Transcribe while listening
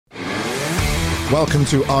Welcome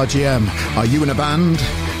to RGM. Are you in a band?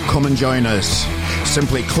 Come and join us.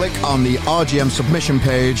 Simply click on the RGM submission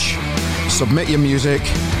page, submit your music,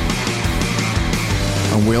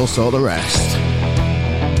 and we'll sort the rest.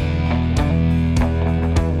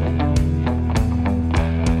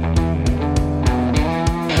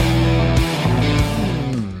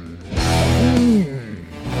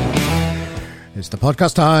 It's the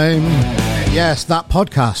podcast time. Yes, that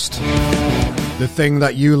podcast. The thing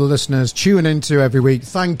that you listeners tune into every week.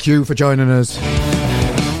 Thank you for joining us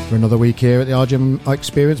for another week here at the RGM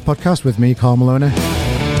Experience podcast with me, Carl Maloney.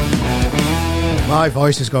 My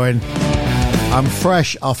voice is going. I'm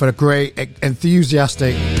fresh off a great,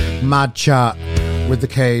 enthusiastic, mad chat with the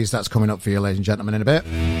K's that's coming up for you, ladies and gentlemen, in a bit.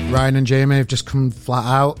 Ryan and Jamie have just come flat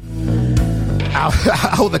out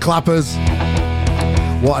the clappers.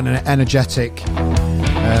 What an energetic,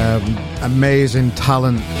 amazing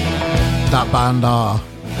talent that band are.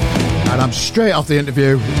 And I'm straight off the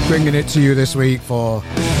interview bringing it to you this week for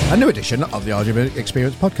a new edition of the RGM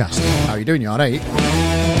Experience podcast. How are you doing? You alright?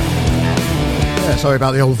 Yeah, sorry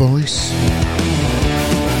about the old voice.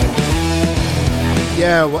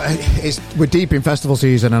 Yeah, we're deep in festival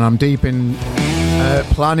season and I'm deep in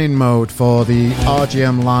planning mode for the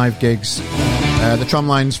RGM live gigs, the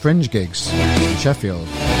Tramlines Fringe gigs in Sheffield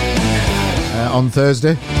on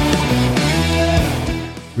Thursday.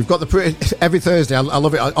 We've got every Thursday, I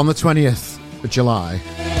love it, on the 20th of July,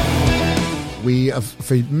 we have,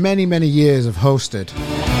 for many, many years, have hosted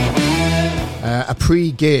a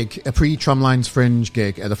pre-Tramlines Fringe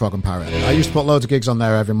gig at the Frog and Parrot. I used to put loads of gigs on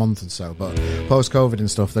there every month and so, but post-COVID and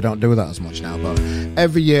stuff, they don't do that as much now. But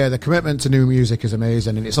every year, the commitment to new music is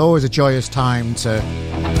amazing, and it's always a joyous time to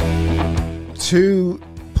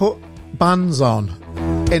put bands on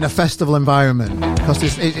in a festival environment, because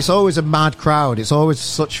it's always a mad crowd. It's always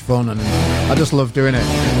such fun, and I just love doing it.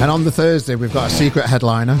 And on the Thursday, we've got a secret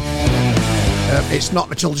headliner. It's not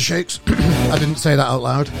Matilda Shakes. I didn't say that out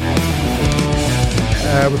loud.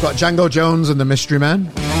 We've got Django Jones and the Mystery Men,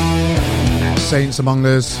 Saints Among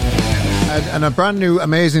Us, and a brand new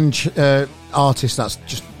amazing artist that's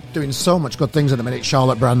just doing so much good things at the minute,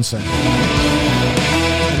 Charlotte Branson.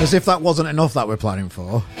 And as if that wasn't enough that we're planning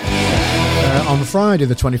for, on Friday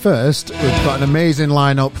the 21st, we've got an amazing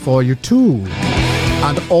lineup for you too.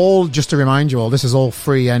 And all, just to remind you all, this is all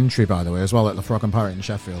free entry, by the way, as well, at the Frog and Parrot in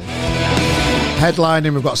Sheffield.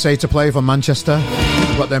 Headlining, we've got Say to Play from Manchester.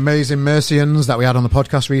 We've got the amazing Mercians that we had on the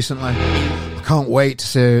podcast recently. I can't wait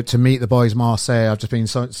to meet the boys Marseille. I've just been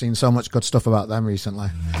seen so much good stuff about them recently.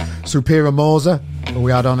 Superior Morza, who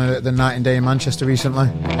we had on at the Night and Day in Manchester recently.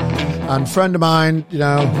 And friend of mine,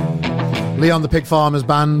 Leon the Pig Farmer's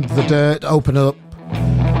band, The Dirt, open up.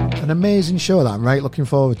 An amazing show that I'm right looking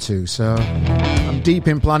forward to. So I'm deep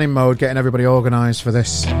in planning mode, getting everybody organised for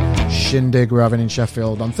this shindig we're having in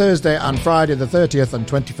Sheffield on Thursday and Friday the 30th and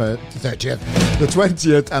 21st, the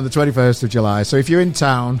 20th and the 21st of July. So if you're in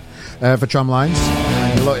town for Tramlines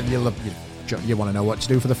and you want to know what to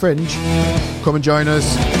do for the Fringe, come and join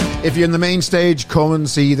us. If you're in the main stage, come and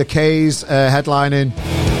see the K's headlining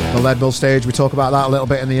the Leadville stage. We talk about that a little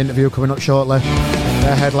bit in the interview coming up shortly.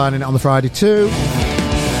 They're headlining it on the Friday too.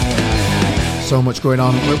 So much going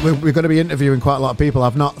on. We're going to be interviewing quite a lot of people.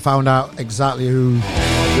 I've not found out exactly who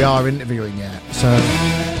we are interviewing yet. So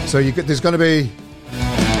there's going to be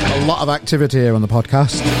a lot of activity here on the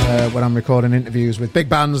podcast when I'm recording interviews with big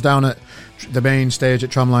bands down at the main stage at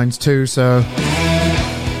Tramlines too. So,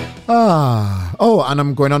 and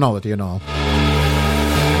I'm going on holiday and all.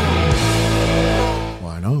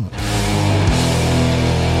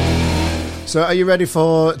 So are you ready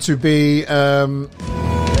to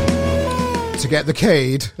get the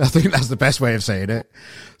Cade? I think that's the best way of saying it.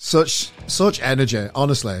 Such energy,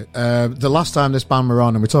 honestly. The last time this band were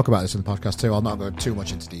on, and we talk about this in the podcast too, I'll not go too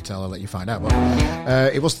much into detail, I'll let you find out, but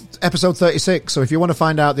it was episode 36, so if you want to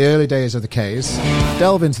find out the early days of the K's,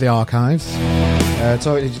 delve into the archives.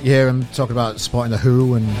 You hear him talking about supporting The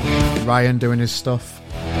Who and Ryan doing his stuff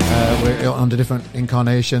under different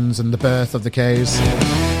incarnations and the birth of the K's.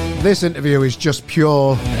 This interview is just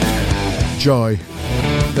pure joy.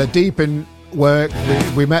 They're deep in work.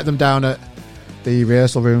 We met them down at the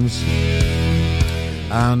rehearsal rooms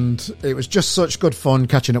and it was just such good fun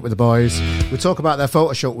catching up with the boys. We talk about their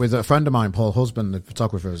photo shoot with a friend of mine, Paul Husband, the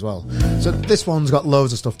photographer as well. So this one's got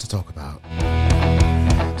loads of stuff to talk about.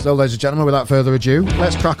 So ladies and gentlemen, without further ado,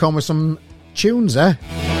 let's crack on with some tunes, When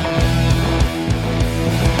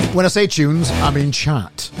I say tunes, I mean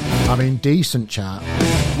chat. I mean decent chat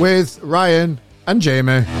with Ryan and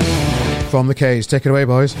Jamie from the K's. Take it away,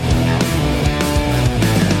 boys.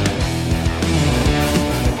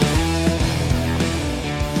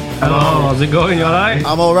 Hello, how's it going? You all right?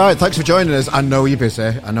 I'm all right. Thanks for joining us. I know you're busy.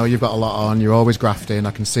 I know you've got a lot on. You're always grafting.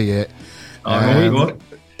 I can see it.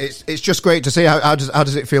 It's just great to see. How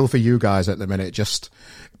does it feel for you guys at the minute? Just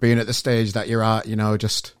being at the stage that you're at,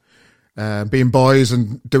 just being boys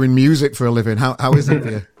and doing music for a living. How is it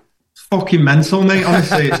for you? It's fucking mental, mate.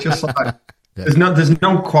 Honestly, it's just like there's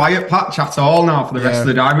no quiet patch at all now for the rest of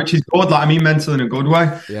the day, which is good. Like, I mean, mental in a good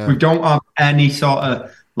way. Yeah. We don't have any sort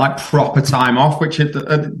of like proper time off, which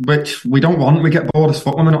we don't want. We get bored as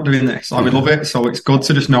fuck when we're not doing this. Like, we love it, so it's good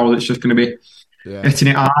to just know that it's just going to be hitting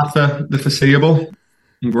it hard for the foreseeable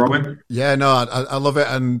and growing. Yeah, no, I love it,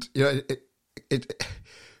 and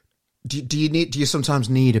do you sometimes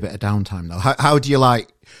need a bit of downtime though? How do you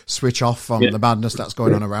like switch off from the madness that's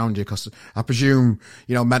going on around you? Because I presume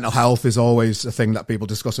mental health is always a thing that people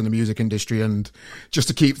discuss in the music industry, and just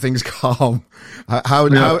to keep things calm, how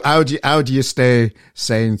do you stay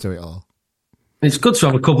sane through it all? It's good to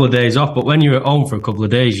have a couple of days off, but when you're at home for a couple of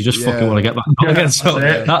days, you just fucking want to get back on again. So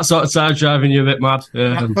that sort of time's driving you a bit mad.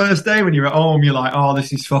 That first day when you're at home, you're like, oh,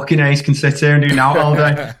 this is fucking ace, can sit here and do now all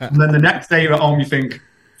day. And then the next day you're at home, you think,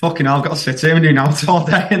 fucking hell, I've got to sit here and do now all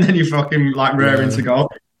day. And then you fucking like raring to go.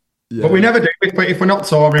 Yeah. But we never do. If we're not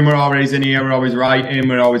touring, we're always in here, we're always writing,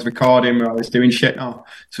 we're always recording, we're always doing shit now.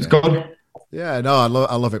 So it's good. Yeah, no, I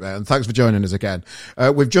love it, man. And thanks for joining us again.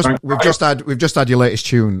 We've just had your latest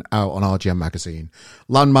tune out on RGM magazine,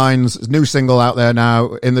 Landmines, new single out there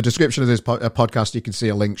now. In the description of this podcast, you can see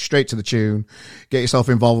a link straight to the tune. Get yourself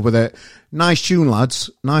involved with it. Nice tune, lads.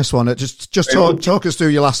 Nice one. Just talk us through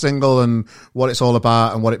your last single and what it's all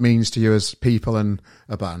about and what it means to you as people and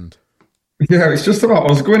a band. Yeah, it's just about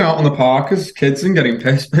us going out on the park as kids and getting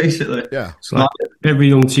pissed, basically. Yeah, it's like every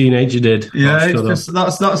young teenager did. Yeah, it's just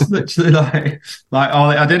that's literally like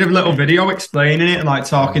I did a little video explaining it and like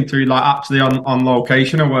talking through like actually on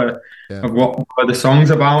location of where the song's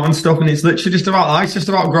about and stuff. And it's literally just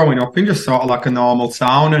about growing up in just sort of like a normal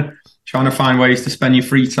town and trying to find ways to spend your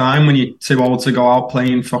free time when you're too old to go out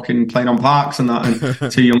playing on parks and that,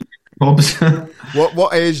 and too young. Pubs.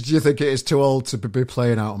 What age do you think it is too old to be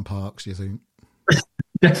playing out on parks, do you think?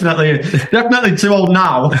 Definitely too old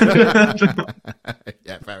now. Yeah,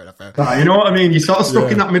 fair enough. You know what I mean? You're sort of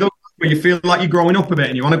stuck in that middle where you feel like you're growing up a bit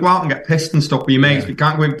and you want to go out and get pissed and stuff with your mates, but you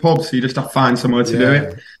can't go in pubs, so you just have to find somewhere to do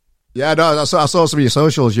it. Yeah, no, I saw some of your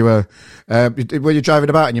socials. You were driving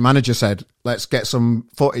about and your manager said, let's get some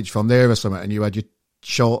footage from there or something, and you had your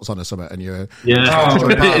shorts on or something, and you were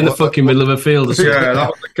in the fucking middle of a field or something. Yeah,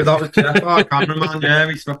 that was Jeff, our cameraman.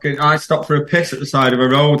 Yeah, I stopped for a piss at the side of a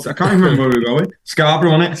road. I can't even remember where we were going.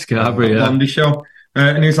 Scarborough, wasn't it? Scarborough, yeah. Blondie show.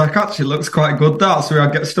 And he was like, actually, it looks quite good, that. So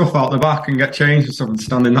I'd get stuff out the back and get changed or something,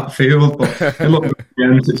 stand in that field. But it looked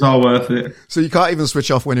good, it's all worth it. So you can't even switch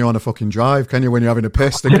off when you're on a fucking drive, can you, when you're having a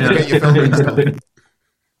piss? They get your filming stuff.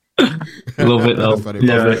 Love it though.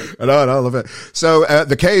 I love it. So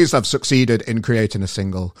the K's have succeeded in creating a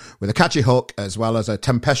single with a catchy hook as well as a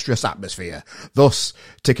tempestuous atmosphere, thus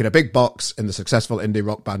ticking a big box in the successful indie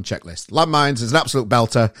rock band checklist. Landmines is an absolute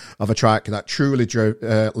belter of a track that truly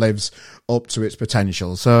lives up to its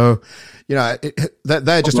potential. So,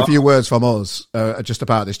 they're just a few words from us just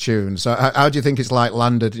about this tune. So how do you think it's like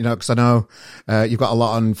landed? Because I know you've got a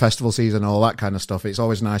lot on festival season and all that kind of stuff. It's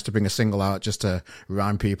always nice to bring a single out just to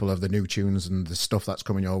remind people of the new tunes and the stuff that's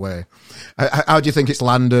coming your way. How do you think it's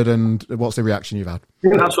landed, and what's the reaction you've had?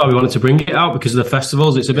 That's why we wanted to bring it out, because of the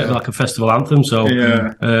festivals. It's a bit like a festival anthem, so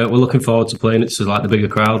we're looking forward to playing it to like the bigger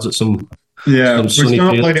crowds at some. Yeah, we've still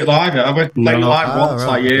not played it live yet, have we? Played it live once,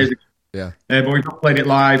 like years ago. Yeah, but we've not played it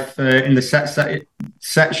live in the sets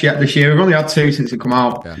yet this year. We've only had 2 since it come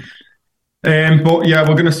out. Yeah. But yeah,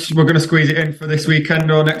 we're gonna squeeze it in for this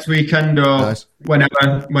weekend or next weekend or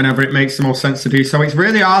whenever it makes the most sense to do. So it's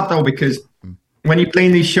really hard though, because when you're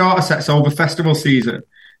playing these shorter sets over festival season,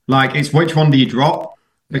 like it's which one do you drop?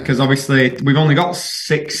 Because obviously we've only got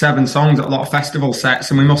 6-7 songs at a lot of festival sets,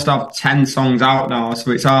 and we must have 10 songs out now.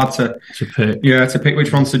 So it's hard to pick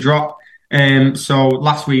which ones to drop. So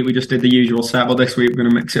last week we just did the usual set, but this week we're going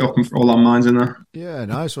to mix it up and throw Landmines in there. Yeah,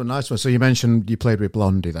 nice one. So you mentioned you played with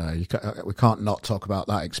Blondie there. We can't not talk about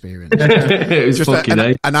that experience. It was just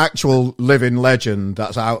an actual living legend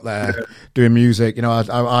that's out there doing music.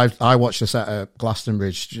 I watched the set at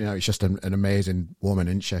Glastonbury. It's just an amazing woman,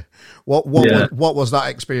 isn't she? What was that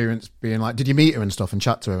experience being like? Did you meet her and stuff and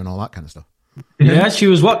chat to her and all that kind of stuff? Yeah, she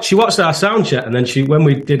watched our sound check, and then when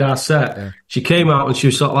we did our set, she came out and she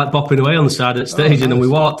was sort of like bopping away on the side of the stage, nice. And then we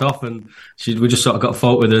walked off and we just sort of got a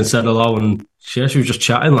photo with her and said hello, and she was just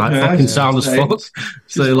chatting fucking sound as fuck.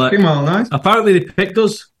 So like, nice. Apparently they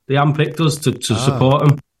handpicked us to support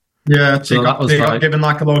them. Yeah, So that was they got like- given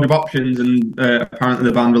like a load of options, and apparently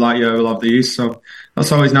the band were like, "Yeah, we'll have these." So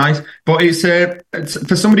that's always nice. But it's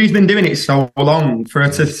for somebody who's been doing it so long, for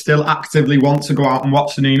her to still actively want to go out and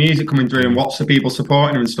watch the new music coming through and watch the people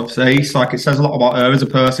supporting her and stuff. So it's like, it says a lot about her as a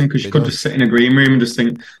person, because she could just sit in a green room and just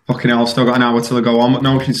think, "Fucking hell, I've still got an hour till I go on." But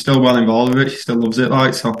no, she's still well involved with it. She still loves it,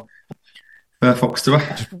 like, so. Fair fucks to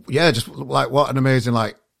her. Just like, what an amazing,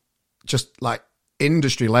 like, just like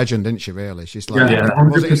industry legend, isn't she? Really, she's like,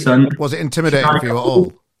 100%. Was it intimidating for you at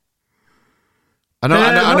all? I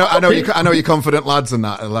know you're confident lads and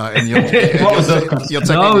that, like, and you'll take it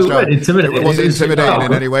intimidating. Was it intimidating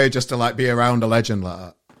in any way just to like be around a legend like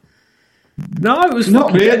that? No, it was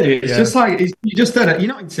not really. It's just like, you just said it.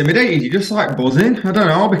 You're not intimidated. You're just like buzzing. I don't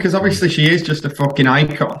know, because obviously she is just a fucking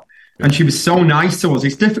icon. And she was so nice to us.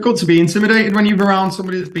 It's difficult to be intimidated when you're around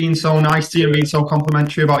somebody that's been so nice to you and being so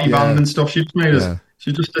complimentary about your band and stuff. She's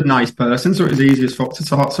just a nice person, so it was easy as fuck to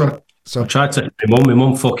talk to her. So I tried to my mum. My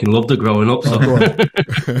mum fucking loved her growing up. So.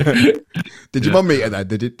 Did your mum meet her then?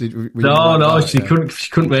 No, she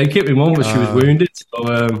couldn't make it. My mum was she was wounded.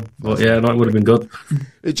 So, but yeah, that would have been good.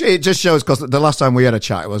 It just shows, because the last time we had a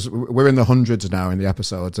chat, we're in the hundreds now in the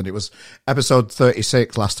episodes, and it was episode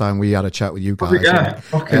 36 last time we had a chat with you guys.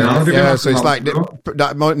 So it's like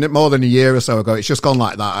more than a year or so ago. It's just gone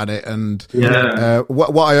like that, and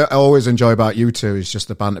what I always enjoy about you two is just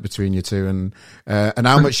the banter between you two, and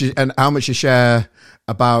how much you share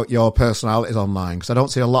about your personalities online, because I don't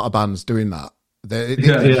see a lot of bands doing that. They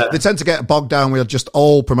tend to get bogged down with just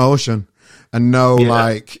all promotion and no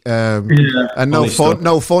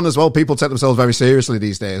fun as well. People take themselves very seriously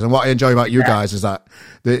these days, and what I enjoy about you guys is that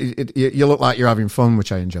you look like you're having fun,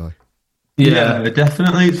 which I enjoy. Yeah,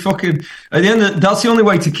 definitely. It's fucking, at the end, that's the only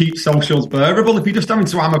way to keep socials bearable. If you're just having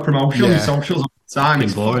to hammer promotion on socials all the time,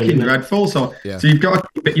 it's boring, fucking dreadful. So you've got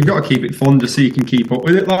to keep it fun just so you can keep up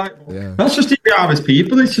with it. Like, that's just who we are as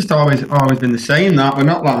people. It's just always been the same. That we're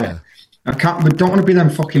not like. We don't want to be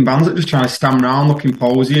them fucking bands that just try to stand around looking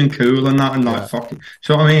posy and cool and that, and like fucking.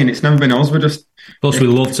 Do you know what I mean? It's never been us. We're just. Plus, we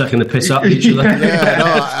love taking the piss out of each other.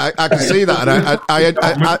 I can see that. And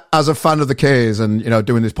I as a fan of the K's and,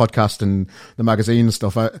 doing this podcast and the magazine and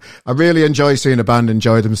stuff, I really enjoy seeing a band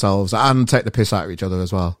enjoy themselves and take the piss out of each other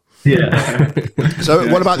as well. Yeah.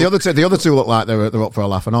 So, what about the other two? The other two look like they're up for a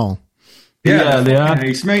laugh and all. Yeah, they are.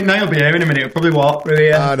 Nate will be here in a minute. He'll probably walk through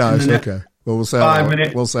here. No, it's okay. Well, we'll say 5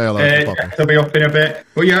 minutes. We'll say hello. They'll be up in a bit.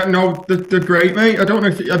 But yeah, no, they're great, mate. I don't know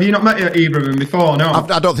have you not met either of them before? No,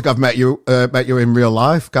 I don't think I've met you in real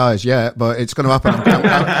life, guys, yet. But it's going to happen.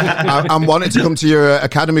 I'm wanting to come to your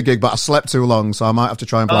Academy gig, but I slept too long, so I might have to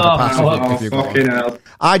try and blag a pass. Fucking hell!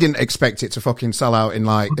 I didn't expect it to fucking sell out in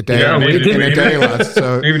like a day. In a day, lads.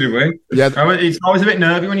 So neither did we. Yeah, it's always a bit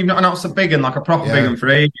nervy when you've not announced a big one, like a proper big one for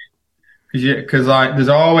ages. Because like there's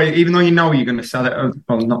always, even though you know you're going to sell it,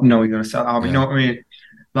 well, not know you're going to sell it out, but you know what I mean.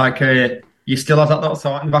 Like you still have that little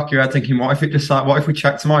thought in the back of your head, thinking, what if we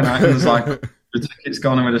check tomorrow night and there's like the ticket's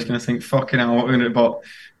gone and we're just going to think, fucking hell, what we're going to do? But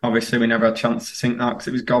obviously we never had a chance to think that because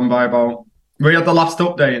it was gone by about. We had the last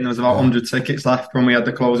update and there was about 100 tickets left when we had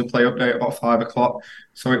the close and play update at about 5 o'clock.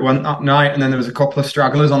 So it went that night, and then there was a couple of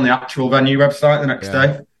stragglers on the actual venue website the next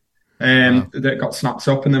day. That got snapped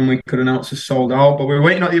up, and then we could announce it's sold out. But we were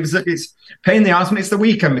waiting on it's pain in the ass when it's the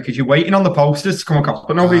weekend because you're waiting on the posters to come across,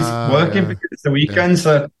 but nobody's working because it's the weekend.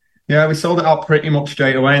 So we sold it out pretty much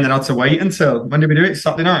straight away, and then had to wait until when did we do it?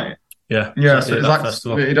 Saturday night. Yeah. So it was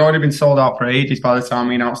like it'd already been sold out for ages by the time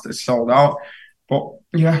we announced it's sold out. But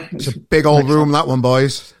it's a big old room, that one,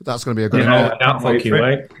 boys. That's going to be a good night. I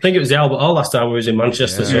think it was the Albert Hall last time we was in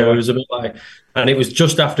Manchester, so it was a bit like, and it was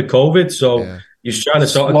just after COVID, so. He's trying to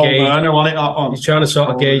sort of gauge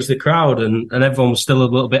the crowd, and everyone was still a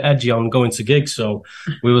little bit edgy on going to gigs. So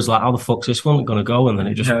we was like, "How the fuck's this one going to go?" And then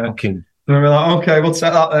it just fucking. And we were like, "Okay, we'll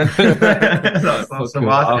set that then." That's not so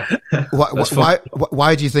bad.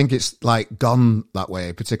 Why do you think it's like gone that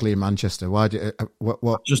way, particularly in Manchester? Why do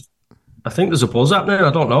what? Just, I think there's a buzz happening. I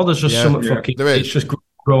don't know. There's just something fucking. It's just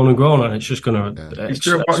grown and grown, and it's just going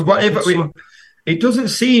to. It doesn't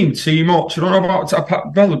seem too much. I don't know about.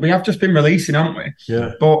 Well, we have just been releasing, haven't we?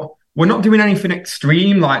 Yeah. But we're not doing anything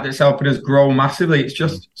extreme like that's helping us grow massively. It's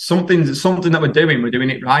just something that we're doing. We're doing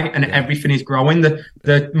it right, and everything is growing.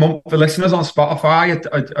 The monthly listeners on Spotify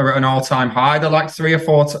are at an all-time high. They're like 4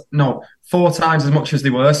 times as much as they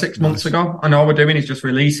were 6 months ago. And all we're doing is just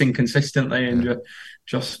releasing consistently and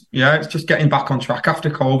it's just getting back on track after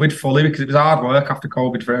COVID fully, because it was hard work after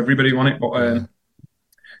COVID for everybody, wasn't it? But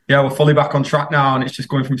we're fully back on track now, and it's just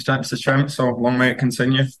going from strength to strength. So long may it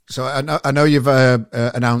continue. So I know you've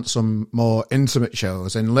announced some more intimate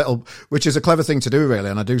shows in little, which is a clever thing to do, really.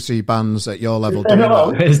 And I do see bands at your level doing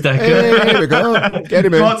that. Hey, here we go. Get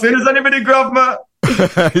him in. Does anybody grab me?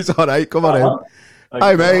 He's all right. Come on in.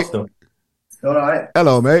 Hi, mate. All right.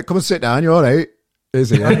 Hello, mate. Come and sit down. You all right? Is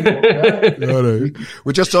he? Yeah.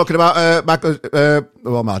 We're just talking about what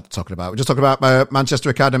am I talking about? We're just talking about Manchester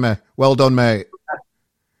Academy. Well done, mate.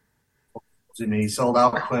 He sold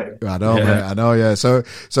out quick. I know, mate. I know. Yeah. So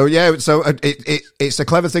it's a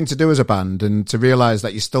clever thing to do as a band, and to realise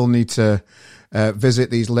that you still need to visit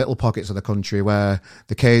these little pockets of the country where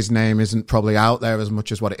the K's name isn't probably out there as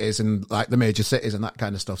much as what it is in like the major cities and that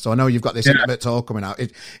kind of stuff. So I know you've got this intimate tour coming out.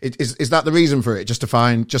 Is that the reason for it? Just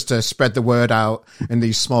to spread the word out in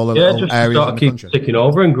these smaller little areas of the country? Taking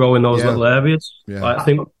over and growing those little areas. Yeah. I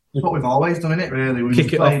think That's what we've always done, innit, really? We just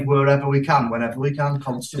play wherever we can, whenever we can,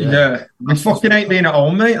 constantly. Yeah. I fucking hate being at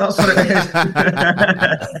home, mate. That's what it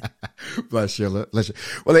is. Bless you.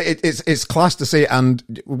 Well, it's class to see.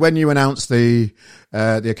 And when you announced the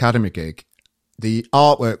Academy gig, the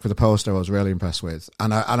artwork for the poster I was really impressed with,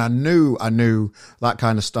 and I knew that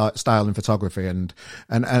kind of style in photography, and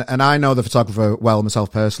I know the photographer well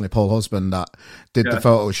myself personally, Paul Husband, that did the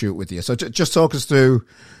photo shoot with you. So just talk us through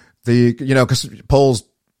because Paul's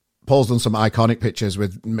done some iconic pictures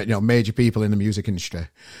with major people in the music industry.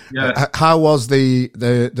 Yeah. How was the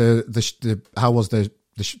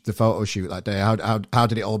photo shoot that day? How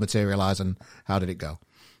did it all materialize, and how did it go?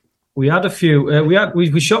 We had a few.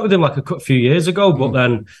 We shot with him like a few years ago, but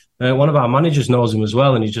then one of our managers knows him as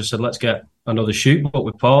well, and he just said, "Let's get another shoot book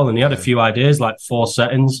with Paul." And he had a few ideas, like 4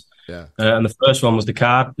 settings. Yeah. And the first one was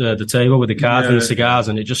the table with the cards and the cigars,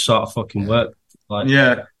 and it just sort of fucking worked. But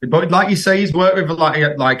like you say, he's worked with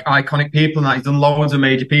like iconic people, and that he's done loads of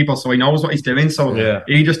major people, so he knows what he's doing. So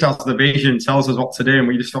he just has the vision, tells us what to do, and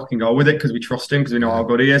we just fucking go with it because we trust him, because we know how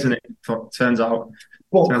good he is, and it turns out.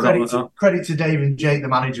 Well, credit to Dave and Jake, the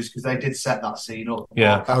managers, because they did set that scene up.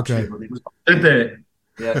 Yeah, okay. Did they?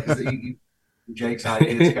 Yeah, because Jake's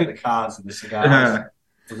idea to get the cards and the cigars.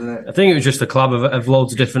 I think it was just a collab of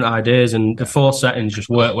loads of different ideas, and the 4 settings just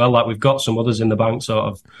worked well. Like, we've got some others in the bank, sort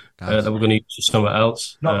of, that we're going to use for somewhere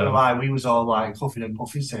else. Not going to lie, we was all like huffing and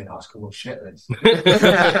puffing, saying, "That's cool shit." This.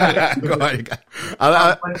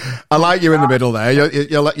 I like you in the middle there.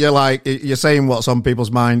 You're saying what's on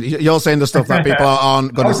people's mind. You're saying the stuff that people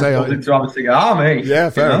aren't going to say. To have a cigar, mate. Yeah,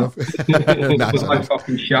 fair enough. Nice. My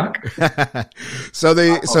fucking shack.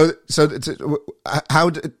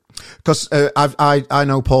 How? Because I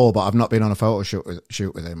know Paul, but I've not been on a photo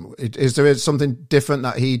shoot with him. Is there something different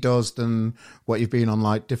that he does than what you've been on,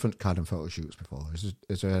 like different kind of photo shoots before? Is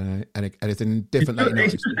there anything different that you know?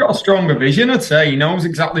 He's got a stronger vision, I'd say. He knows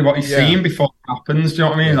exactly what he's seeing before it happens. Do you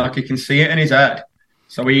know what I mean? Like, he can see it in his head,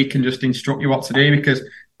 so he can just instruct you what to do. Because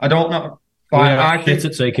I don't know. I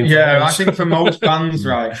think for most bands,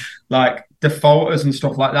 right, like the photos and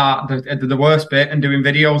stuff like that, the worst bit, and doing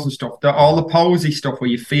videos and stuff, all the posy stuff where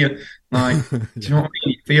you feel like, do you know what I mean?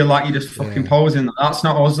 You feel like you're just fucking posing. That's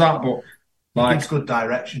not us, that, but like, it's good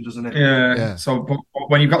direction, doesn't it? Yeah. So, but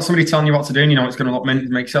when you've got somebody telling you what to do, and you know it's going to look, it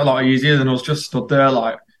makes it a lot easier than us just stood there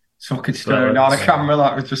like fucking staring down a camera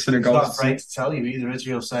like we're just in a ghost. He's not afraid to tell you either, is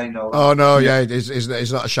he? He'll say no. Oh no,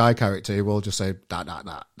 he's not a shy character. He will just say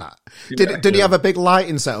that. Did he have a big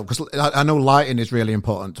lighting setup? Because I know lighting is really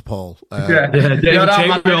important to Paul.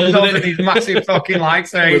 These massive fucking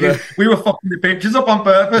lights. We were fucking the pictures up on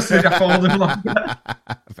purpose. So I followed them like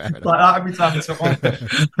that every time it's up.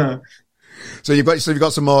 So you've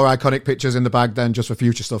got some more iconic pictures in the bag then, just for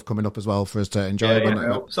future stuff coming up as well for us to enjoy. We've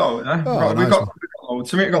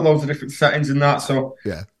got loads of different settings in that. So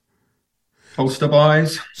poster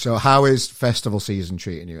buys. So how is festival season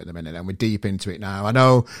treating you at the minute? And we're deep into it now. I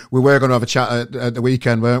know we were going to have a chat at the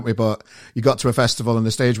weekend, weren't we? But you got to a festival and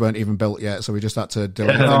the stage weren't even built yet, so we just had to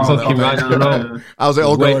delay things a little bit. How's it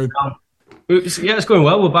all going? It's going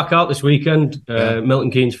well. We're back out this weekend.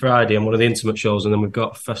 Milton Keynes Friday and one of the intimate shows, and then we've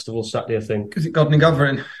got festival Saturday, I think. Is it Godney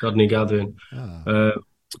Gathering?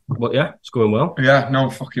 But yeah, it's going well. Yeah, no, I'm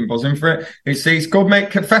fucking buzzing for it. It's good,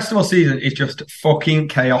 mate. Festival season is just fucking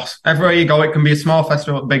chaos. Everywhere you go, it can be a small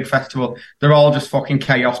festival, a big festival. They're all just fucking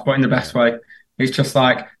chaos, but in the best way. It's just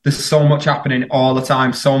like there's so much happening all the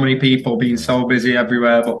time. So many people being so busy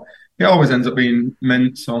everywhere, but it always ends up being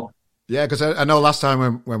mint. So. Yeah, because I know last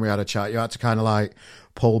time when we had a chat, you had to kind of like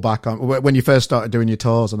pull back on, when you first started doing your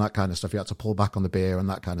tours and that kind of stuff, you had to pull back on the beer and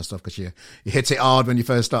that kind of stuff because you hit it hard when you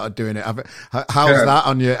first started doing it. How's that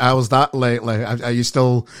on you? How's that lately? Are you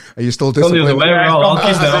still disciplined?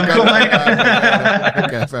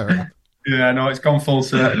 Okay, fair enough. Yeah, no, it's gone full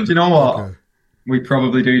circle. Do you know what? Okay. We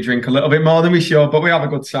probably do drink a little bit more than we should, but we have a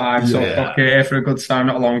good time. So fuck it, here for a good time,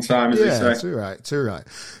 not a long time, as they say. Too right.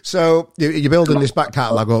 So you're building this back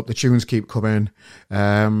catalogue up. The tunes keep coming.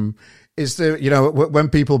 Is there, when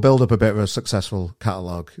people build up a bit of a successful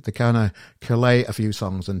catalogue, they kind of collate a few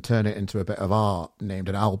songs and turn it into a bit of art named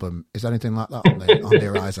an album. Is there anything like that on the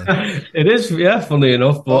horizon? It is, funny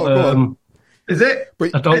enough, but is it?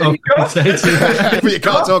 I don't know if you can say it. But you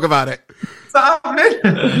can't talk about it. Is that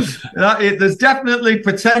happening? There's definitely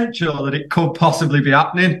potential that it could possibly be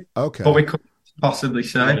happening. Okay. But we could possibly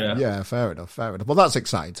say. Yeah, fair enough. Well, that's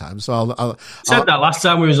exciting time. So I'll said that last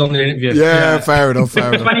time we was on the interview. Yeah, fair enough.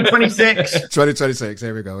 2026. 2026.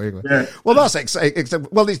 Here we go. Yeah. Well, that's exciting.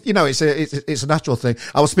 Well, it's a natural thing.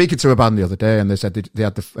 I was speaking to a band the other day, and they said they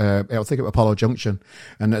had I think it was Apollo Junction,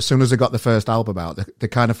 and as soon as they got the first album out, they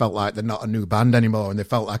kind of felt like they're not a new band anymore, and they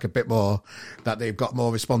felt like a bit more that they've got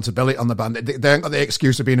more responsibility on the band. They haven't got the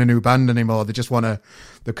excuse of being a new band anymore. They just want to.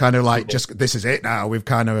 They're kind of like, just this is it now. We're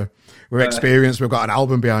experienced. We've got an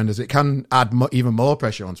album behind us. It can add even more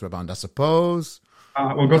pressure onto a band, I suppose.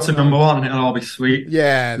 We'll go to number one and it'll all be sweet.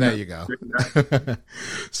 Yeah, there you go.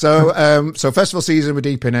 So festival season, we're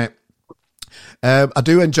deep in it. I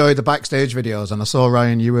do enjoy the backstage videos, and I saw,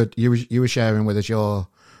 Ryan, you were sharing with us your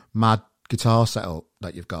mad guitar setup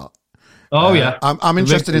that you've got. Oh yeah, I'm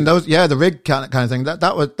interested in those. Yeah, the rig kind of thing.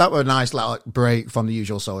 That were a nice little break from the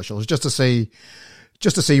usual socials, just to see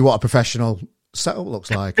what a professional setup looks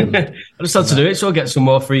like. And, I just had to do it so I get some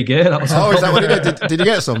more free gear. Is that what you did? Did you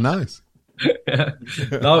get some? Nice. Yeah.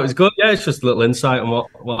 No, it was good. Yeah, it's just a little insight on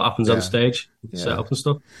what happens on stage, setup and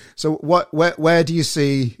stuff. So where do you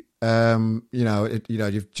see?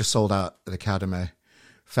 You've just sold out the Academy.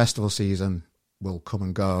 Festival season will come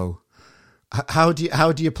and go. How do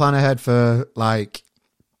you plan ahead for, like?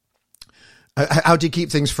 How do you keep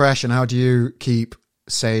things fresh, and how do you keep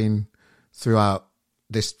sane throughout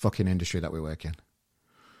this fucking industry that we work in?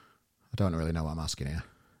 I don't really know what I'm asking here.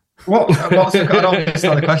 What's I don't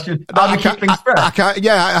understand the question. How do you keep things fresh?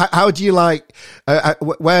 How do you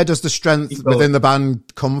where does the strength within the band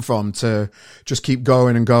come from to just keep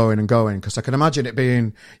going and going and going? Because I can imagine it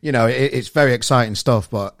being, it's very exciting stuff,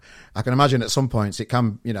 but I can imagine at some points it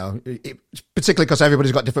can, particularly because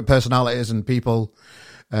everybody's got different personalities and people,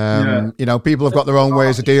 people have got their own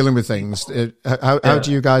ways of dealing with things. How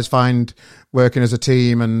do you guys find working as a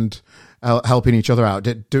team and helping each other out?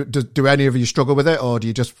 Do any of you struggle with it, or do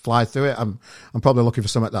you just fly through it? I'm probably looking for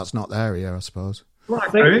something that's not there here, I suppose. Well,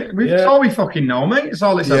 it's all we fucking know, mate. It's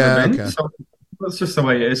all it's ever been. Okay. So that's just the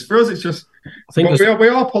way it is. For us, it's just. I think we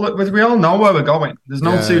all know where we're going. There's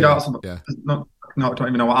no two doubts about it. I don't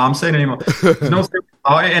even know what I'm saying anymore. There's no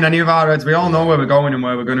about it in any of our heads. We all know where we're going and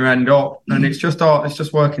where we're going to end up, and it's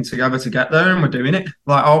just working together to get there, and we're doing it.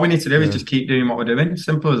 Like, all we need to do is just keep doing what we're doing.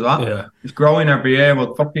 Simple as that. Yeah. It's growing every year.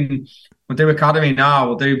 We'll do Academy now.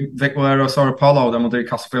 We'll do Vic Leros or Apollo. Then we'll do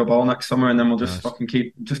Castlefield Bowl next summer, and then we'll just fucking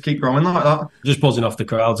keep growing like that. Just buzzing off the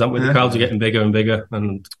crowds, aren't we? The crowds are getting bigger and bigger,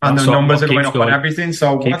 and the numbers are going up on everything.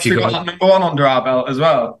 So once we got that number one under our belt as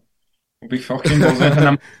well, we'll be fucking buzzing, and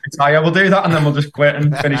then we'll do that, and then we'll just quit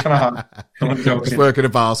and finish on a high. Just work in a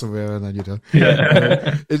bar somewhere, and then you're done.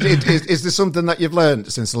 Yeah. Is there something that you've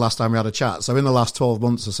learned since the last time we had a chat? So in the last 12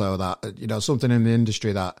 months or so, that something in the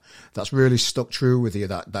industry that's really stuck true with you,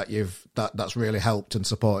 that's really helped and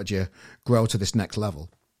supported you grow to this next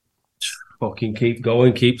level. Fucking keep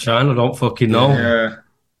going, keep trying. I don't fucking know.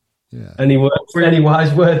 Yeah. Any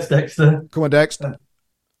wise words, Dexter? Come on, Dexter.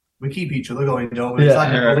 We keep each other going, don't we? It's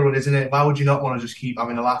like a brotherhood, isn't it? Why would you not want to just keep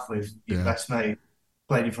having a laugh with your best mate,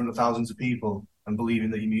 playing in front of thousands of people and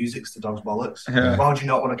believing that your music's the dog's bollocks? Yeah. Why would you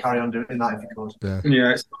not want to carry on doing that if you could?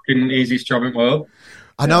 Yeah, it's fucking the easiest job in the world.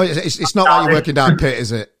 I know, it's not like you're working down pit,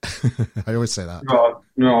 is it? I always say that.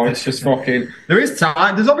 No, it's just fucking... There is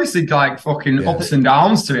time. There's obviously like fucking ups and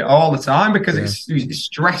downs to it all the time because it's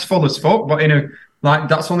stressful as fuck, but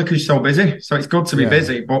that's only because you're so busy. So it's good to be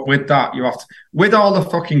busy, but with that, you have to, with all the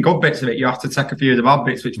fucking good bits of it, you have to take a few of the bad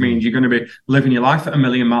bits, which means you're going to be living your life at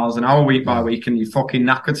 1,000,000 miles an hour, week by week, and you're fucking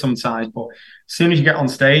knackered sometimes. But as soon as you get on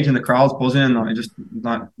stage and the crowd's buzzing, and it just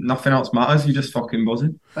like nothing else matters, you're just fucking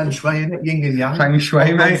buzzing. Feng shui, innit? Yin and yang. Feng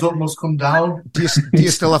shui, mate. Comes up must come down. Do you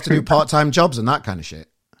still have to do part-time jobs and that kind of shit?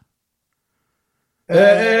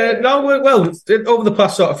 No, well, over the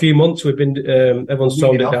past sort of few months, we've been everyone's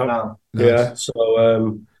toned it down now. Nice. Yeah,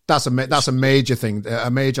 so that's a major thing, a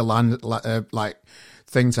major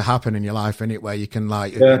thing to happen in your life, innit? Where you can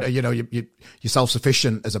you're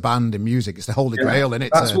self-sufficient as a band in music. It's the holy grail,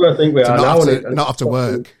 innit? That's where I think we are now, not have to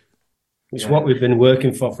work. It's what we've been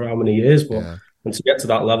working for how many years, but And to get to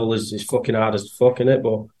that level is fucking hard as fuck, innit?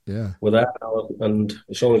 But yeah, we're there now, and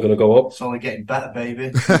it's only going to go up. It's only getting better,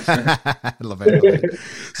 baby. Love it.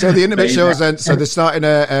 So the intimate shows then. So they're starting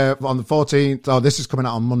on the 14th. Oh, this is coming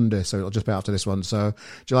out on Monday, so it'll just be after this one. So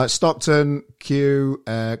do you like Stockton, Kew,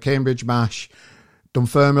 Cambridge, Mash,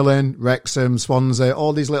 Dunfermline, Wrexham, Swansea,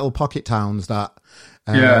 all these little pocket towns that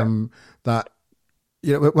that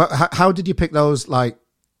how did you pick those like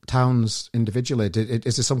towns individually?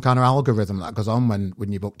 Is there some kind of algorithm that goes on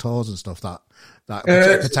when you book tours and stuff that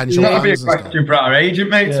potential? That'd be a question for our agent,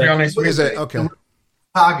 mate. To be honest, is it okay?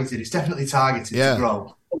 Targeted. It's definitely targeted to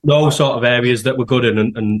grow. No sort of areas that we're good in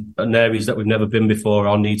and areas that we've never been before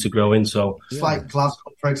or need to grow in. So it's like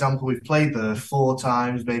Glasgow, for example. We've played there 4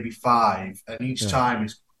 times, maybe 5, and each time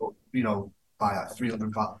is by like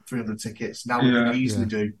 300 tickets. Now we can easily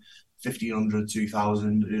do 1,500,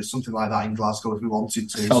 2,000, something like that in Glasgow if we wanted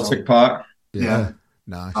to. Celtic Park. Yeah.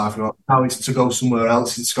 Nice. Now it's to go somewhere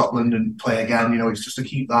else in Scotland and play again. It's just to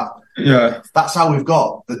keep that. Yeah. That's how we've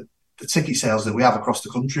got the ticket sales that we have across the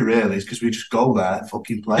country, really, is because we just go there,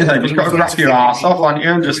 fucking play. Yeah, you've got to grasp your arse off, haven't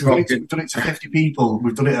you? We've done it to 50 people.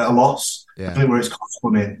 We've done it at a loss. Yeah. We've done it where it's cost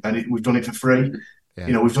money, and we've done it for free.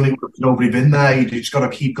 Yeah. We've done it where nobody been there. You just got to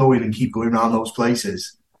keep going and keep going around those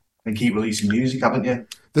places and keep releasing music, haven't you?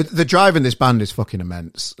 The drive in this band is fucking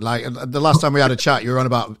immense. Like the last time we had a chat, you were on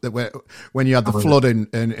about when you had the flood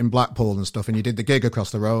in Blackpool and stuff, and you did the gig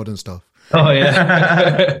across the road and stuff. Oh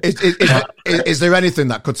yeah. Is there anything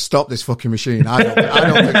that could stop this fucking machine? I don't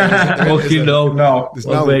think there is. No. There's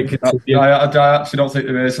I actually don't think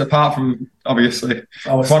there is. Apart from obviously,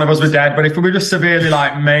 if one of us were dead, but if we were just severely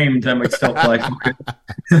like maimed, then we'd still play.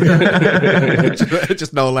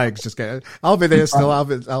 Just no legs. Just get. I'll be there still. I'll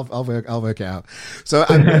work it out. So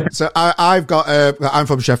I've got. I'm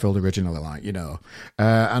from Sheffield originally,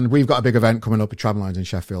 and we've got a big event coming up at Tramlines in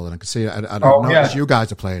Sheffield, and I can see. I notice you guys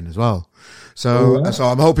are playing as well. So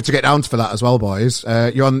I'm hoping to get down for that as well, boys.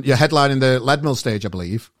 You're headlining the Leadmill stage, I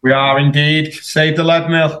believe. We are indeed. Save the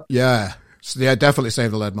Leadmill. Yeah. So definitely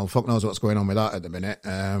save the Leadmill. Fuck knows what's going on with that at the minute.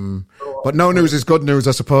 But no news is good news,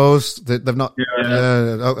 I suppose. They've not.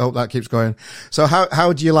 I hope that keeps going. So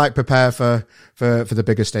how do you prepare for the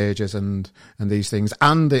bigger stages and these things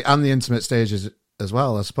and the intimate stages as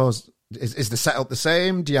well? I suppose is the setup the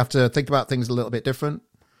same? Do you have to think about things a little bit different?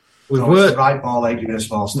 We've worked right ball leg in a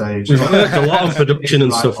small stage. We've worked a lot on production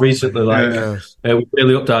and stuff recently. We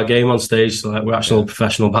really upped our game on stage. So we're actually a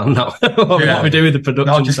professional band now. What we do with the production,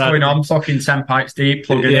 not just going on fucking 10 pipes deep,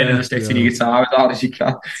 plugging in and just hitting your guitar as hard as you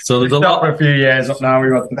can. So there's a lot for a few years up now.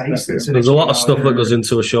 There's a lot of stuff that goes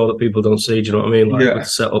into a show that people don't see. Do you know what I mean? With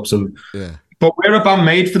setups and. Yeah. But we're a band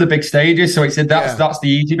made for the big stages, so that's the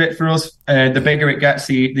easy bit for us. The bigger it gets,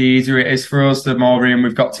 the easier it is for us. The more room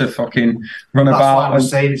we've got to fucking run about. That's why I was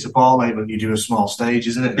saying it's a ball ache when you do a small stage,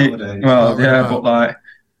 isn't it? Nowadays? But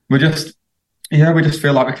we just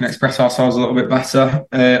feel like we can express ourselves a little bit better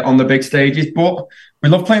on the big stages. But we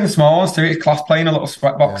love playing the small ones too. It's class playing a little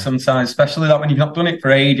sweatbox sometimes, especially when you've not done it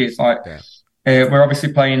for ages. We're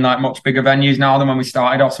obviously playing much bigger venues now than when we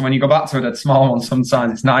started off. So when you go back to a dead small one,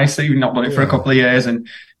 sometimes it's nice that you've not done it for a couple of years and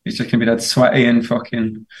it's just going to be dead sweaty and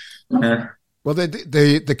fucking. Yeah. Well,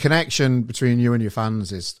 the connection between you and your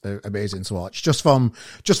fans is amazing to watch. Just from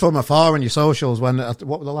afar on your socials. What was the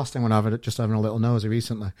last thing when I was just having a little nosy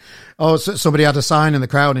recently? Oh, somebody had a sign in the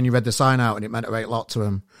crowd and you read the sign out and it meant a great lot to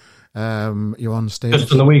him. You on stage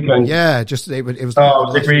just on the weekend? Yeah, just it was.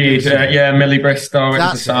 Agreed. Millie Bristow.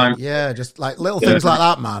 That's it. Yeah, just little things like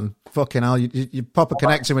that, man. Fucking hell, you proper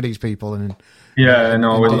connecting with these people and. Yeah,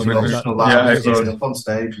 no, it's on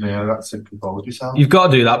stage, that's to compose yourself. You've got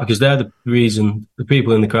to do that because they're the reason. The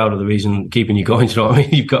people in the crowd are the reason keeping you going. Do you know what I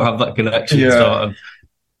mean? You've got to have that connection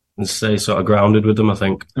and stay sort of grounded with them. I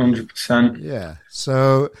think 100%. Yeah.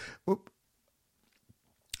 So.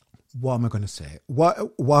 What am I going to say? Why?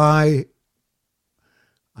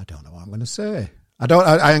 I don't know what I'm going to say. I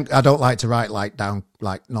don't like to write down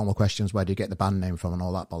normal questions. Where do you get the band name from and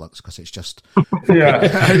all that bollocks? Because it's just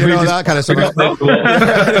that kind of stuff.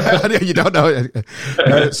 You don't know.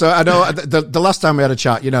 So I know the last time we had a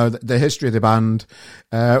chat, the history of the band.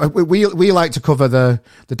 We like to cover the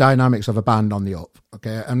dynamics of a band on the up.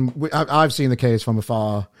 Okay, and I've seen the case from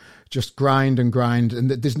afar. just grind and grind. And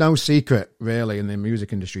there's no secret, really, in the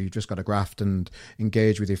music industry. You've just got to graft and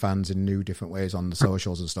engage with your fans in new different ways on the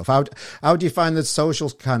socials and stuff. How do you find the social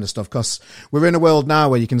kind of stuff? Because we're in a world now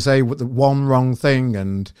where you can say the one wrong thing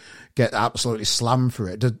and get absolutely slammed for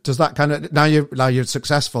it. Does that kind of, now you're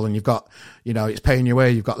successful and you've got, you know, it's paying your way,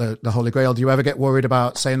 you've got the Holy Grail. Do you ever get worried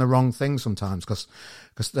about saying the wrong thing sometimes? Because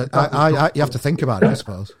you have to think about it, I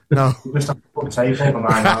suppose. No. You just have to put tape over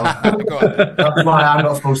mine now. That's why I'm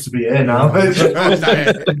not supposed to be here now.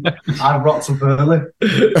 I've rocked up early.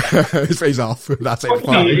 He's off. That's it.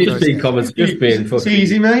 It's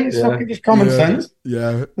easy, mate. It's fucking just common sense.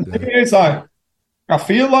 Yeah. The thing is, like, I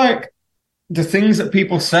feel like the things that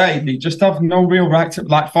people say, they just have no real right to,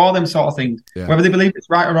 like, for them sort of things. Yeah. Whether they believe it's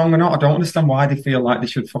right or wrong or not, I don't understand why they feel like they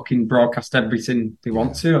should fucking broadcast everything they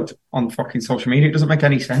want to on fucking social media. It doesn't make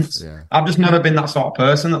any sense. Yeah. I've just never been that sort of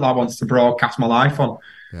person that like wants to broadcast my life on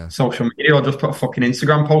social media, or just put a fucking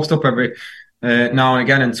Instagram post up every now and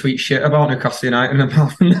again and tweet shit about Newcastle United and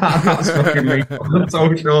about that's fucking me on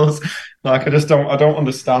socials. Like, I don't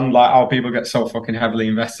understand like how people get so fucking heavily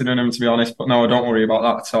invested in them, to be honest. But no, I don't worry about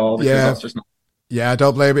that at all, because that's just not. Yeah, I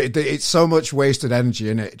don't blame it. It's so much wasted energy,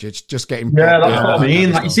 isn't it? It's just getting... Yeah, that's what I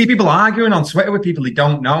mean. Like, you see people arguing on Twitter with people they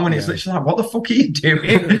don't know, and it's literally like, what the fuck are you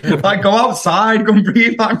doing? Like, go outside, go and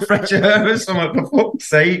breathe like fresh air or something, for fuck's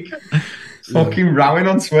sake. Fucking rowing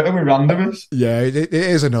on Twitter with randomers. Yeah, it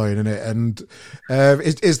is annoying, isn't it? And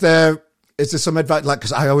is there some advice? Like,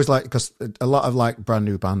 because I always like, because a lot of like brand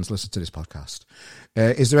new bands listen to this podcast.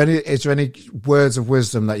 Is there any words of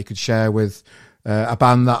wisdom that you could share with a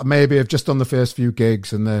band that maybe have just done the first few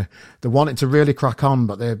gigs and they're wanting to really crack on,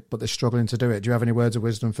 but they're struggling to do it? Do you have any words of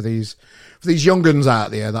wisdom for these young guns out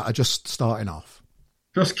there that are just starting off?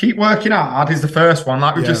 Just keep working hard is the first one.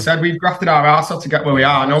 Like we just said, we've grafted our arse off to get where we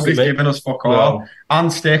are. Nobody's giving us fuck all.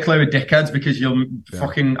 And stay clear of dickheads, because you'll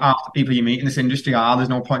fucking half the people you meet in this industry are. There's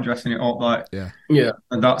no point dressing it up. Like, yeah.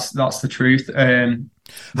 And that's the truth.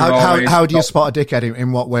 How do you spot a dickhead?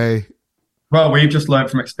 In what way? Well, we've just learned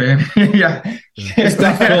from experience. It's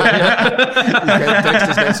difficult.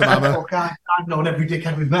 I've known every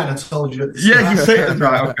dickhead we've met. I told you. You say it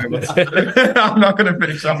right. Okay, I'm not going to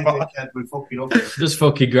finish off. Just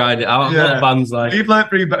fucking grind it out. What bands like? We've learned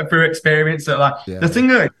through experience that, like, the thing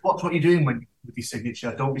is, watch what you're doing with your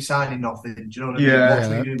signature. Don't be signing nothing. Do you know what I mean? Watch what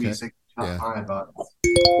you're doing with your signature. Read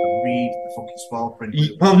the fucking small print.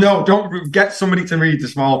 Well, no, don't get somebody to read the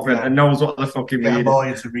small print and knows what the fucking reading. Get a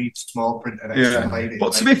lawyer to read small print and explain it.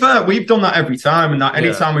 But to be fair, we've done that every time, and that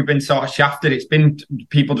any time we've been sort of shafted, it's been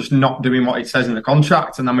people just not doing what it says in the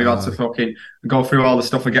contract, and then we've had to fucking go through all the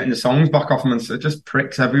stuff of getting the songs back off them, and so just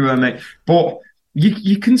pricks everywhere, mate. But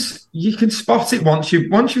you can spot it once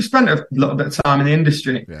you've spent a little bit of time in the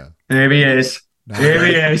industry. Yeah. Here he is. Here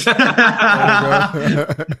he is.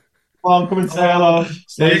 Come on, come and say hello.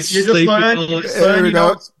 You just learn. Here we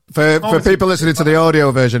go. For people listening to the audio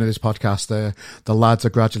version of this podcast, the lads are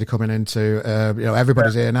gradually coming into.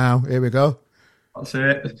 Everybody's here now. Here we go. That's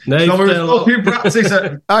it. So we're supposed to practice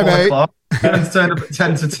at 4 o'clock. Let's turn up at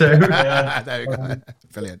 10 to 2. There you go.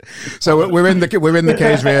 Brilliant. So we're in the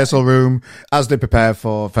Cage rehearsal room as they prepare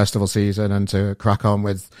for festival season and to crack on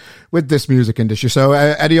with this music industry. So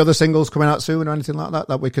any other singles coming out soon or anything like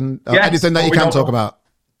that we can? Anything that you can talk about?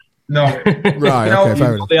 No. Right, okay,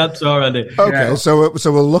 fair enough. The answer already. Okay, so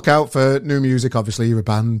we'll look out for new music. Obviously, you're a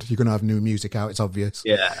band. You're going to have new music out. It's obvious.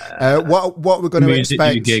 Yeah. What we're going to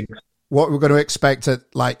expect? What we're going to expect at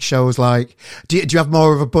like shows like? Do you have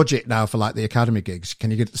more of a budget now for like the Academy gigs? Can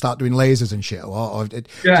you start doing lasers and shit, or do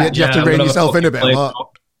you have to rein yourself in a bit?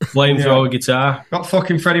 Flamethrower guitar. Got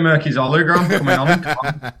fucking Freddie Mercury's hologram coming on.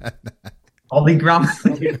 Hologram.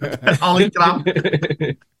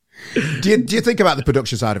 Hologram. Do you think about the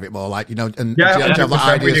production side of it more, like, and do you have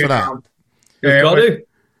like ideas for that? We've got to.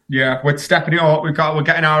 Yeah, we're stepping it up. We're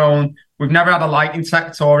getting our own. We've never had a lighting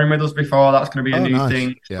tech touring with us before. That's going to be a new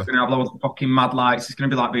thing. Yeah. We're going to have loads of fucking mad lights. It's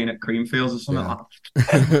going to be like being at Creamfields or something like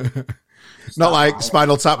that. It's not like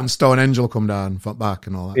Spinal Tap and Stone Angel come down front back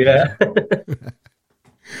and all that. Yeah.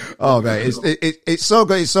 Oh, mate, it's so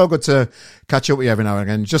good. It's so good to catch up with you every now and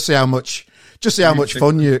again. Just see how much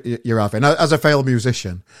fun you're having. As a failed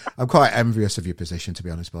musician, I'm quite envious of your position, to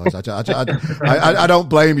be honest, boys. I don't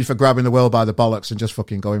blame you for grabbing the world by the bollocks and just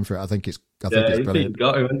fucking going for it. I think it's brilliant. You've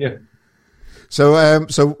got to, haven't you? So,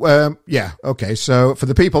 okay. So for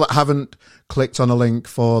the people that haven't clicked on a link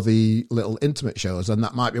for the little intimate shows, and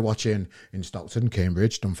that might be watching in Stockton,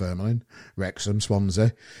 Cambridge, Dunfermline, Wrexham,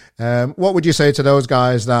 Swansea, what would you say to those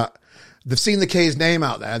guys that they've seen the K's name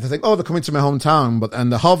out there? They think, oh, they're coming to my hometown,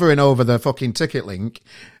 and they're hovering over the fucking ticket link,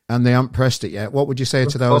 and they haven't pressed it yet, what would you say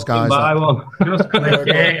to those guys? Buy one. Just click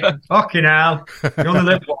it. Fucking hell. You only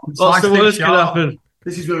live once. What's the worst can happen?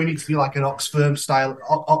 This is where we need to be like an Oxfam style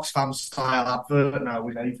advert now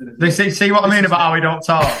with anything. See what I mean about how we don't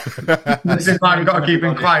talk? This is why we've got to keep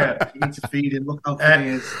him quiet. You need to feed him. Look how funny he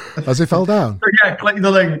is. Has he fell down? Yeah, click the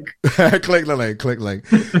link. Click the link.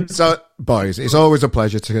 So, boys, it's always a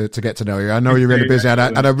pleasure to get to know you. I know you're really busy, and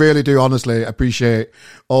I really do honestly appreciate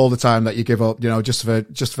all the time that you give up, just for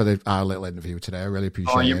our little interview today. I really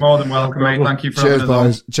appreciate it. Oh, you're more than welcome, mate. Thank you for having us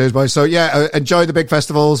boys. Cheers, boys. So, yeah, enjoy the big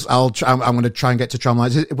festivals. I'm going to try and get to Tramlines.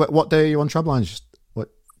 What day are you on Tramlines? What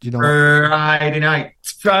do you know? Friday night.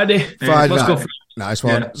 Friday night. Go. Nice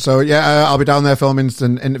one. Yeah. So, I'll be down there filming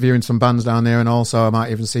and interviewing some bands down there, and also I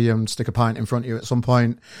might even see you and stick a pint in front of you at some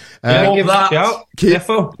point. Give that out.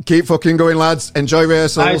 Keep fucking going, lads. Enjoy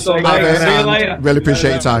rehearsals. See you later. Really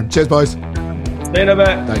appreciate your time. Cheers, boys. See you in a bit.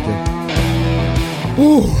 Thank you.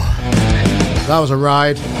 Ooh, that was a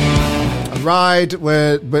ride. A ride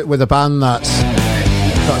with a band that's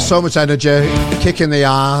got so much energy, kicking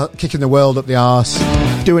the world up the arse,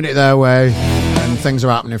 doing it their way, and things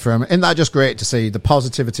are happening for them. Isn't that just great to see? The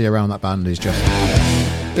positivity around that band is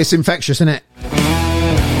it's infectious, isn't it?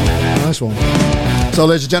 Nice one. So,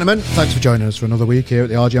 ladies and gentlemen, thanks for joining us for another week here at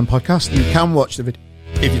the RGM podcast. You can watch the video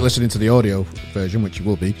if you're listening to the audio version, which you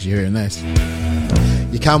will be because you're hearing this.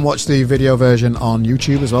 You can watch the video version on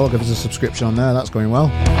YouTube as well. Give us a subscription on there. That's going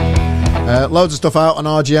well. Loads of stuff out on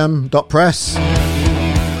rgm.press.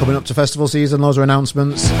 Coming up to festival season, loads of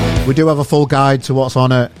announcements. We do have a full guide to what's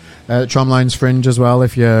on at Tramlines Fringe as well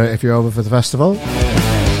if you're over for the festival.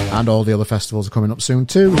 And all the other festivals are coming up soon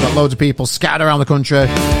too. We've got loads of people scattered around the country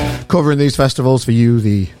covering these festivals for you,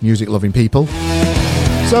 the music-loving people.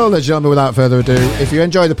 So, ladies and gentlemen, without further ado, if you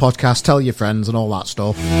enjoy the podcast, tell your friends and all that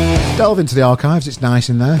stuff. Delve into the archives, it's nice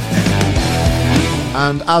in there.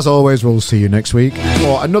 And as always, we'll see you next week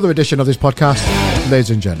for another edition of this podcast.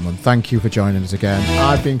 Ladies and gentlemen, thank you for joining us again.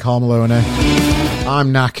 I've been Carl Maloney.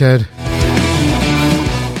 I'm knackered.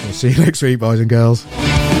 We'll see you next week, boys and girls.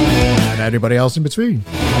 And anybody else in between.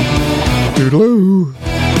 Toodaloo.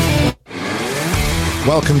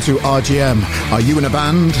 Welcome to RGM. Are you in a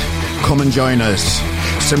band? Come and join us.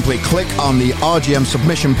 Simply click on the RGM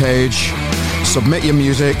submission page, submit your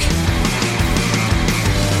music,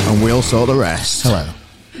 and we'll sort the rest. Hello.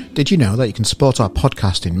 Did you know that you can support our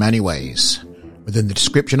podcast in many ways? Within the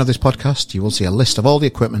description of this podcast, you will see a list of all the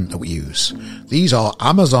equipment that we use. These are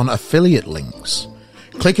Amazon affiliate links.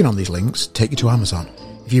 Clicking on these links take you to Amazon.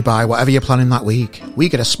 If you buy whatever you're planning that week, we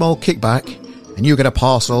get a small kickback and you get a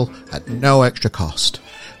parcel at no extra cost.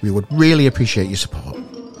 We would really appreciate your support.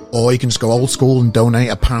 Or you can just go old school and donate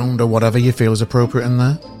 £1 or whatever you feel is appropriate in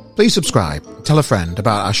there. Please subscribe, tell a friend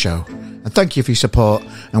about our show, and thank you for your support,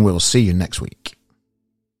 and we'll see you next week.